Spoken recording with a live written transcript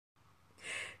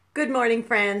Good morning,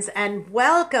 friends, and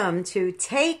welcome to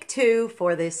Take Two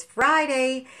for this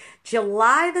Friday,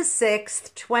 July the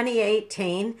 6th,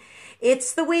 2018.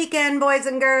 It's the weekend, boys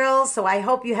and girls, so I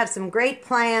hope you have some great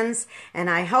plans, and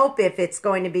I hope if it's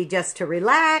going to be just to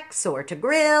relax or to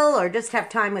grill or just have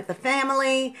time with the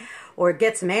family or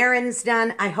get some errands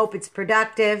done, I hope it's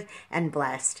productive and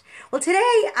blessed. Well,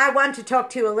 today I want to talk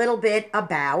to you a little bit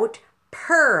about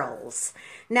pearls.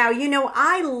 Now, you know,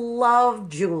 I love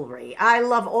jewelry. I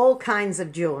love all kinds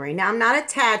of jewelry. Now, I'm not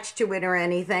attached to it or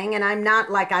anything, and I'm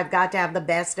not like I've got to have the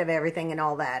best of everything and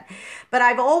all that. But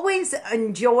I've always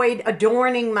enjoyed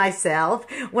adorning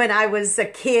myself. When I was a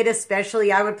kid,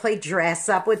 especially, I would play dress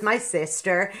up with my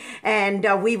sister, and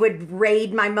we would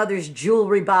raid my mother's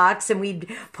jewelry box, and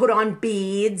we'd put on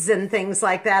beads and things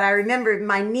like that. I remember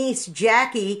my niece,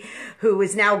 Jackie, who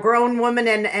is now a grown woman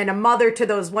and a mother to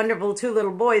those wonderful two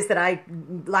little boys that I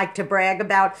like to brag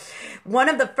about. One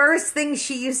of the first things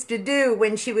she used to do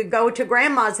when she would go to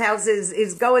grandma's house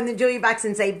is go in the jewelry box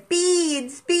and say,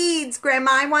 beads, beads, grandma,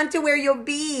 I want to wear your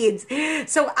beads.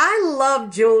 So I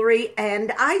love jewelry,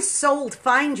 and I sold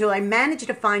fine jewelry. I managed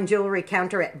a fine jewelry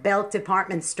counter at Belk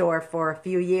department store for a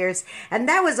few years, and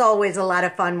that was always a lot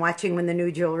of fun watching when the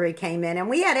new jewelry came in. And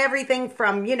we had everything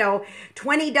from, you know,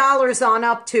 $20 on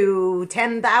up to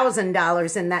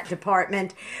 $10,000 in that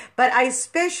department. But I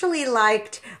especially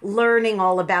liked learning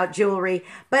all about jewelry.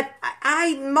 But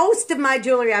most of my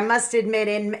jewelry, I must admit,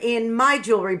 in my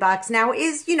jewelry box now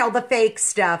is, you know, the fake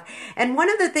stuff. And one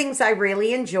of the things I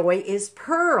really enjoy is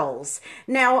pearls.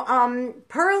 Now,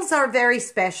 pearls are very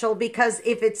special because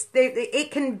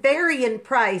it can vary in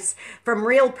price from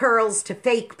real pearls to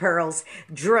fake pearls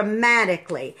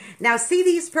dramatically. Now, see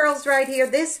these pearls right here?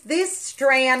 This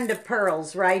strand of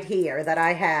pearls right here that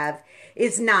I have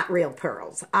is not real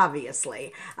pearls,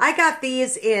 obviously. I got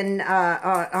these in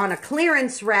on a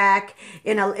clearance rack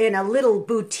in a little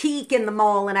boutique in the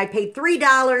mall, and I paid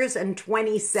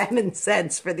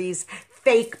 $3.27 for these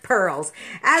fake pearls,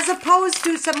 as opposed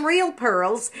to some real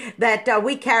pearls that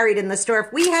we carried in the store.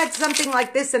 If we had something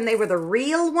like this and they were the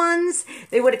real ones,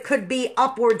 could be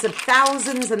upwards of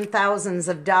thousands and thousands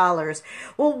of dollars.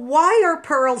 Well, why are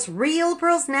pearls, real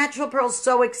pearls, natural pearls,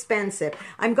 so expensive?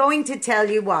 I'm going to tell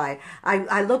you why.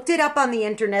 I looked it up on the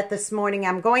internet this morning.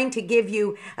 I'm going to give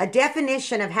you a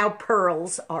definition of how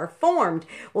pearls are formed.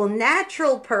 Well,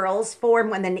 natural pearls form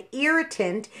when an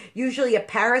irritant, usually a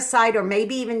parasite or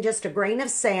maybe even just a grain of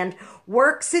sand,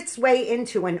 works its way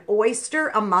into an oyster,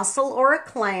 a mussel, or a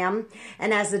clam,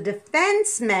 and as a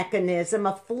defense mechanism,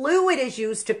 a fluid is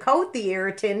used to coat the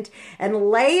irritant, and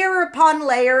layer upon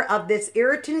layer of this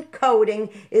irritant coating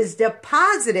is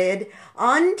deposited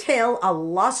until a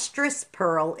lustrous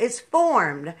pearl is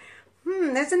formed.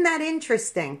 Isn't that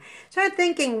interesting? Started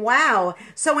thinking, wow.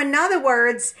 So in other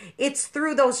words, it's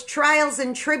through those trials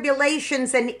and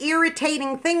tribulations and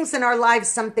irritating things in our lives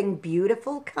something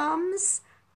beautiful comes?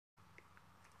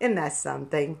 Isn't that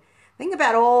something? Think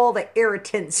about all the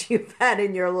irritants you've had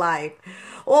in your life.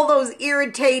 All those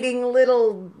irritating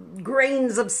little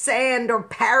grains of sand or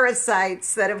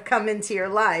parasites that have come into your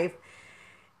life.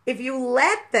 If you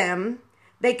let them,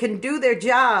 they can do their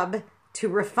job to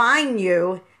refine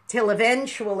you till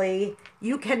eventually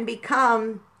you can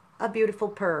become a beautiful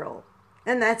pearl.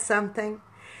 And that's something.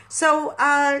 So,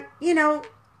 you know,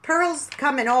 pearls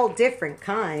come in all different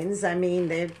kinds. I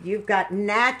mean, you've got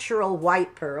natural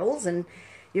white pearls, and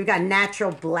you've got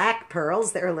natural black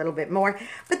pearls. They're a little bit more.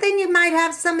 But then you might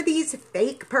have some of these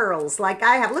fake pearls like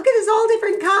I have. Look at this, all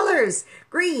different colors.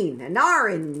 Green and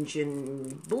orange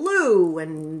and blue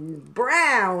and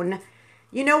brown.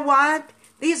 You know what?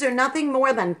 These are nothing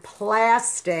more than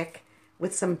plastic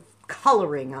with some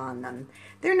coloring on them.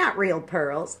 They're not real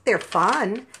pearls. They're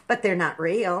fun, but they're not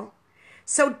real.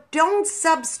 So don't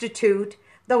substitute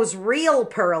those real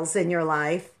pearls in your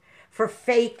life for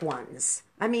fake ones.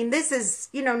 I mean, this is,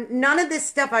 you know, none of this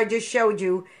stuff I just showed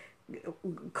you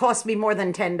cost me more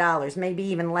than $10, maybe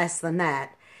even less than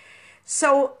that.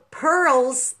 So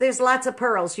pearls, there's lots of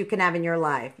pearls you can have in your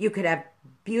life. You could have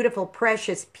beautiful,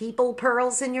 precious people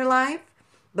pearls in your life.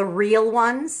 The real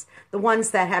ones, the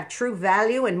ones that have true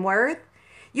value and worth.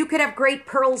 You could have great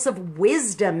pearls of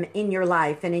wisdom in your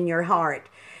life and in your heart.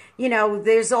 You know,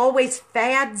 there's always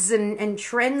fads and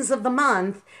trends of the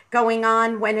month going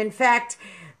on when, in fact,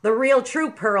 the real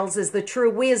true pearls is the true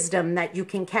wisdom that you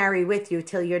can carry with you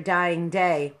till your dying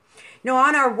day. No,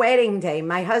 on our wedding day,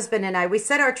 my husband and I, we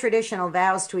said our traditional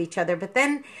vows to each other, but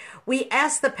then we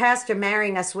asked the pastor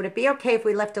marrying us, would it be okay if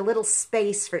we left a little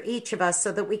space for each of us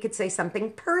so that we could say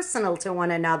something personal to one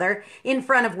another in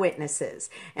front of witnesses?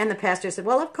 And the pastor said,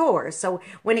 well, of course. So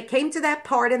when it came to that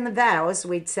part in the vows,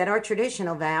 we'd said our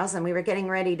traditional vows and we were getting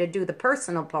ready to do the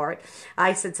personal part.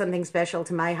 I said something special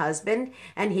to my husband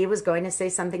and he was going to say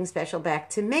something special back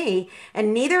to me.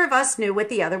 And neither of us knew what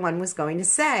the other one was going to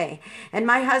say. And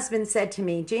my husband said to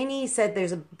me, Jeanne, he said,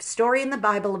 there's a story in the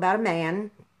Bible about a man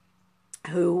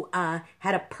who had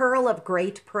a pearl of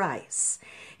great price.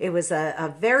 It was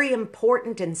a very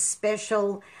important and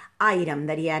special item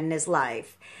that he had in his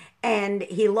life. And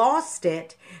he lost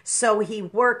it, so he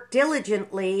worked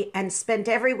diligently and spent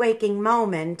every waking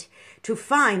moment to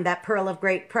find that pearl of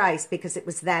great price because it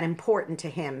was that important to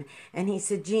him. And he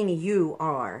said, Jeanne, you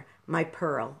are my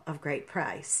pearl of great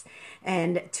price.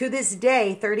 And to this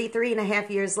day, 33 and a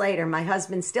half years later, my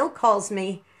husband still calls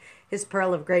me his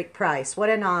pearl of great price.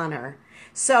 What an honor.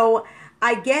 So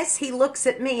I guess he looks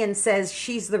at me and says,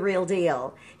 she's the real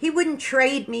deal. He wouldn't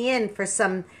trade me in for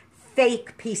some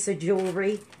fake piece of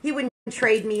jewelry. He wouldn't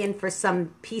trade me in for some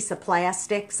piece of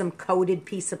plastic, some coated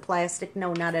piece of plastic.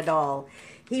 No, not at all.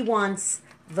 He wants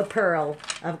the pearl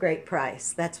of great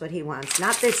price. That's what he wants.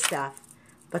 Not this stuff,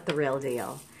 but the real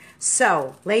deal.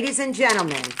 So, ladies and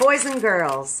gentlemen, boys and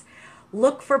girls,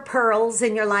 look for pearls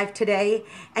in your life today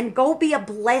and go be a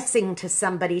blessing to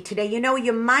somebody today. You know,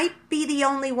 you might be the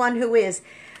only one who is.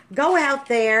 Go out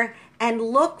there and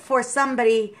look for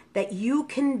somebody that you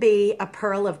can be a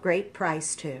pearl of great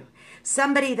price to.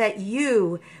 Somebody that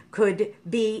you could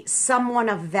be someone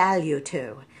of value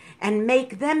to and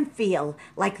make them feel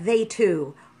like they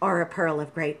too are a pearl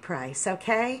of great price,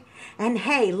 okay? And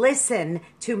hey, listen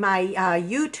to my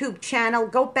YouTube channel.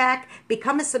 Go back,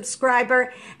 become a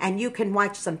subscriber, and you can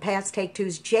watch some past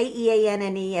Take-Twos,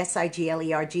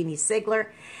 JeanneSigler, Jeanne Sigler.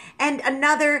 And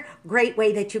another great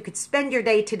way that you could spend your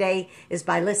day today is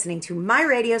by listening to my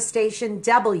radio station,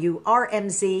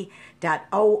 WRMZ.org.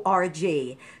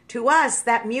 To us,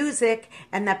 that music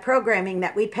and that programming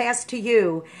that we pass to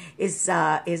you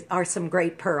are some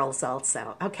great pearls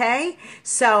also, okay?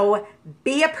 So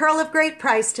be a pearl of great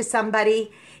price to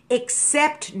somebody.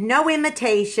 Accept no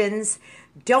imitations.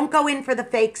 Don't go in for the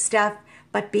fake stuff,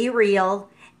 but be real.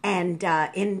 And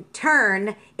in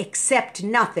turn, accept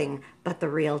nothing but the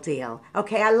real deal.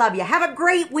 Okay, I love you. Have a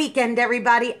great weekend,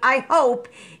 everybody. I hope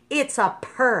it's a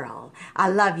pearl. I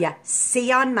love you. See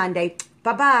you on Monday.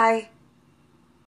 Bye-bye.